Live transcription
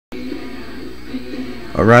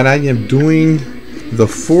Alright, I am doing the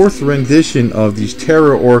 4th rendition of these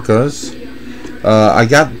Tera Orcas. I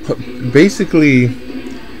got basically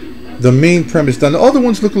the main premise done. The other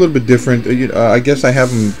ones look a little bit different. I guess I have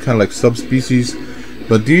them kind of like subspecies.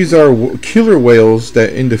 But these are killer whales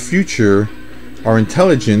that in the future are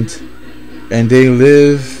intelligent and they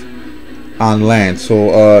live on land.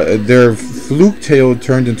 So their fluke tail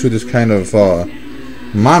turned into this kind of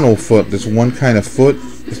mono foot, this one kind of foot.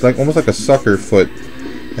 It's like almost like a sucker foot,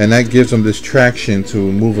 and that gives them this traction to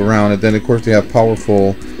move around. And then of course they have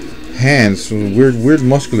powerful hands, so weird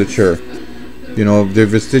musculature. You know, their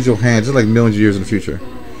vestigial hands. They're like millions of years in the future.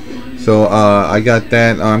 So I got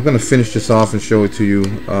that. I'm gonna finish this off and show it to you.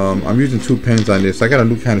 I'm using 2 pens on this. I got a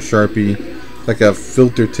new kind of Sharpie, like a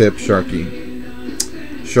filter tip Sharpie.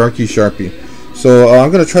 So I'm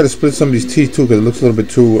gonna try to split some of these teeth too, because it looks a little bit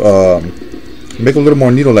too make a little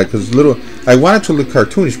more needle-like. Because I want it to look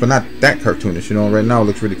cartoonish, but not that cartoonish. You know, right now it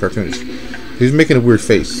looks really cartoonish. He's making a weird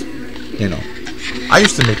face. You know, I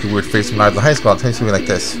used to make a weird face when I was in high school. I'll tell you something like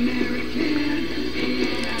this.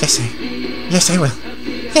 Yes, I will.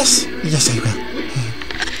 Yes, I will.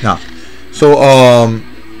 Now, so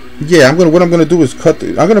yeah, what I'm gonna do is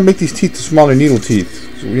I'm gonna make these teeth to smaller needle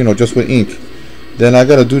teeth, you know, just with ink. Then I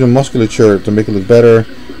gotta do the musculature to make it look better,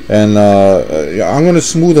 and I'm gonna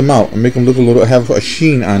smooth them out and make them look have a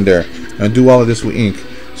sheen on there, and do all of this with ink.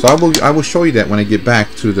 So I will show you that when I get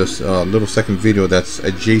back to this little second video that's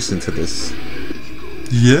adjacent to this.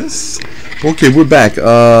 Yes. Okay, we're back.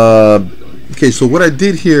 Okay, so what I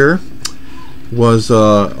did here was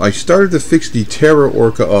I started to fix the Tera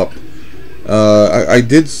Orca up. I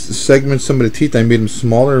did segment some of the teeth. I made them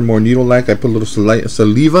smaller and more needle-like. I put a little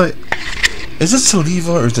saliva. Is it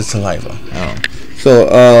saliva or is it saliva? I don't know.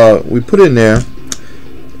 So we put it in there,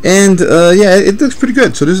 and yeah, it looks pretty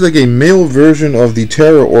good. So this is like a male version of the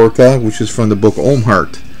Tera Orca, which is from the book Olm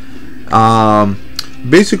Heart.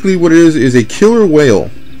 Basically, what it is a killer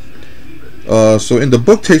whale. So in the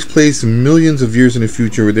book takes place millions of years in the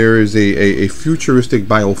future, where there is a futuristic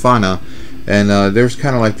biofauna, and there's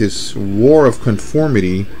kind of like this war of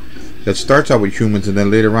conformity that starts out with humans, and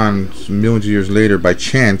then later on, millions of years later, by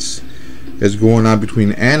chance, is going on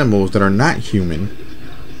between animals that are not human,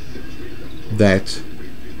 that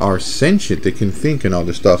are sentient, they can think and all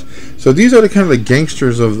this stuff. So these are the kind of the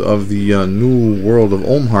gangsters of the new world of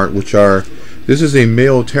Olm Heart, which are, this is a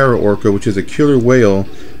male Tera Orca, which is a killer whale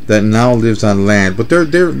that now lives on land, but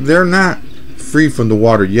they're not free from the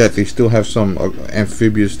water yet. They still have some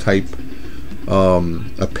amphibious type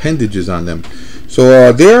appendages on them.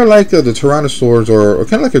 So they're like the tyrannosaurs, or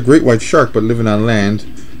kind of like a great white shark, but living on land.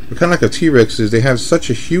 They're kind of like a T-Rex. They have such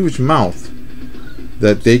a huge mouth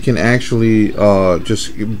that they can actually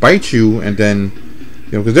just bite you, and then,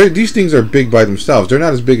 you know, because these things are big by themselves. They're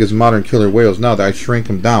not as big as modern killer whales now that I shrink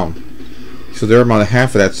them down. So they're about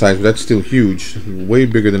half of that size, but that's still huge, way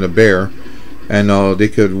bigger than a bear. And they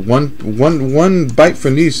could one bite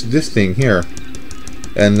from this thing here,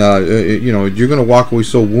 and you know, you're gonna walk away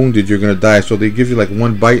so wounded you're gonna die. So they give you like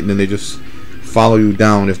one bite, and then they just follow you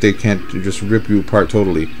down if they can't just rip you apart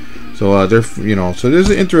totally. So they're, you know, so there's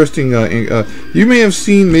an interesting. You may have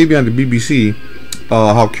seen maybe on the BBC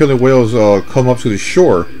how killer whales come up to the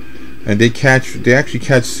shore, and they actually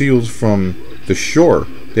catch seals from the shore.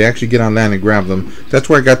 They actually get on land and grab them. That's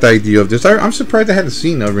where I got the idea of this. I'm surprised I hadn't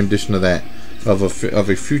seen a rendition of that, of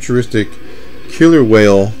a futuristic killer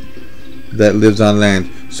whale that lives on land.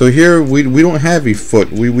 So here we don't have a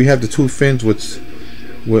foot. We have the 2 fins, which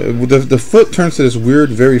the foot turns to this weird,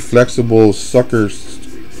 very flexible sucker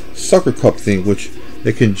cup thing, which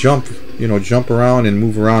they can jump around and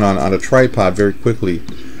move around on a tripod very quickly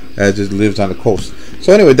as it lives on the coast.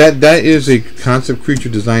 So anyway, that is a concept creature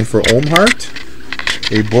designed for Olm Heart,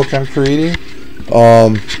 a book I'm creating.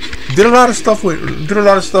 Did a lot of stuff with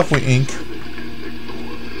ink.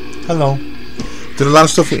 Hello. Did a lot of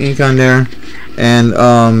stuff with ink on there, and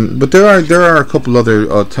but there are a couple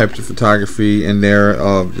other types of photography in there.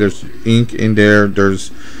 There's ink in there.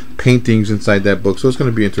 There's paintings inside that book, so it's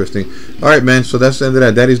going to be interesting. All right, man. So that's the end of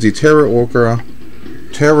that. That is the Tera Orca,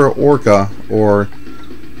 or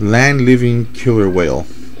land living killer whale.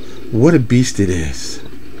 What a beast it is.